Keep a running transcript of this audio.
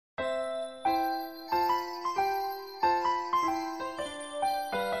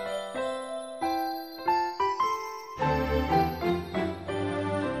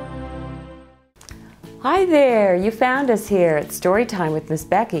Hi there, you found us here at Storytime with Miss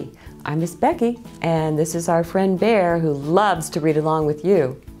Becky. I'm Miss Becky, and this is our friend Bear who loves to read along with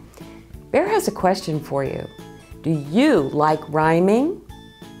you. Bear has a question for you. Do you like rhyming?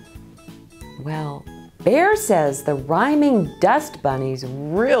 Well, Bear says the rhyming Dust Bunnies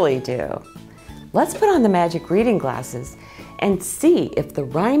really do. Let's put on the magic reading glasses and see if the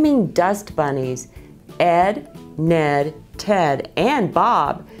rhyming Dust Bunnies, Ed, Ned, Ted, and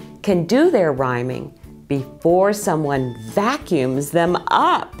Bob, can do their rhyming before someone vacuums them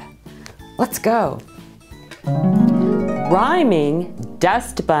up. Let's go. Rhyming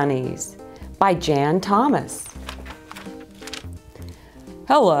Dust Bunnies by Jan Thomas.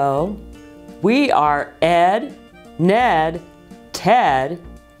 Hello, we are Ed, Ned, Ted,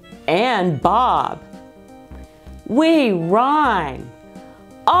 and Bob. We rhyme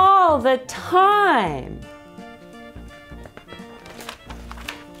all the time.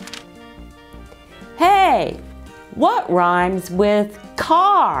 Hey, what rhymes with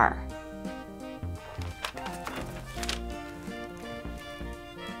car?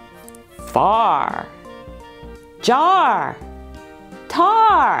 Far, jar,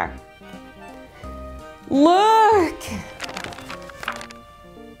 tar. Look!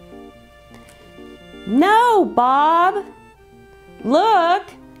 No, Bob. Look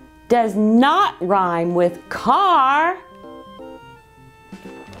does not rhyme with car.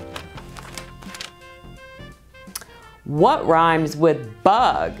 What rhymes with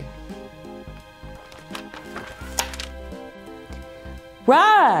bug?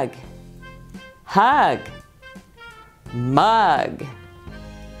 Rug, hug, mug.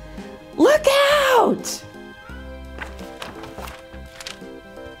 Look out!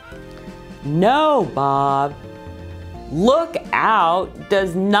 No, Bob. Look out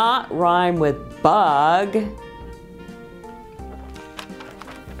does not rhyme with bug.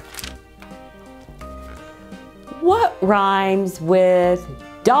 What rhymes with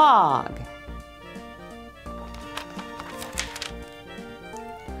dog?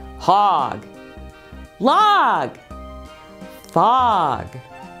 Hog, log, fog.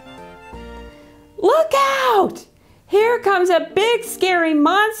 Look out! Here comes a big scary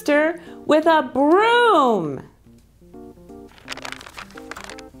monster with a broom.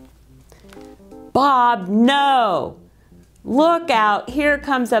 Bob, no. Look out, here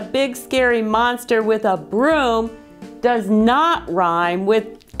comes a big scary monster with a broom. Does not rhyme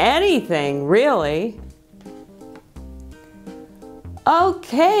with anything, really.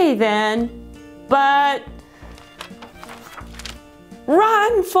 Okay then, but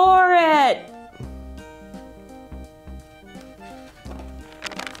run for it.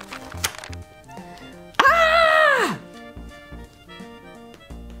 Ah!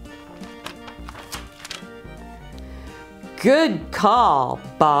 Good call,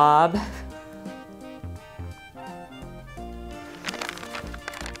 Bob.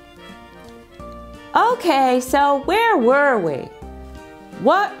 Okay, so where were we?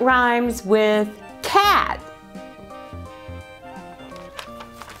 What rhymes with cat?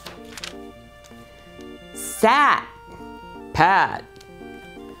 Sat, pat.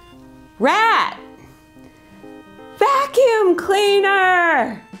 Rat, vacuum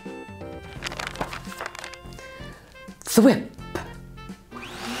cleaner. Thwip.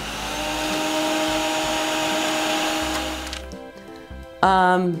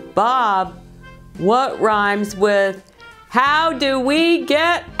 Bob, what rhymes with how do we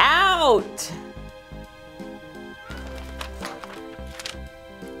get out?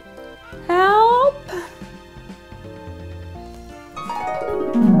 Help?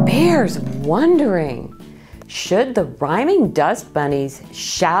 Bear's wondering, should the rhyming Dust Bunnies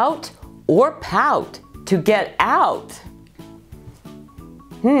shout or pout to get out?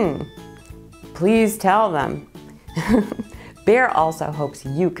 Please tell them. Bear also hopes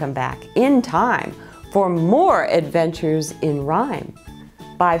you come back in time for more adventures in rhyme.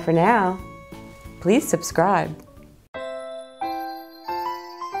 Bye for now. Please subscribe.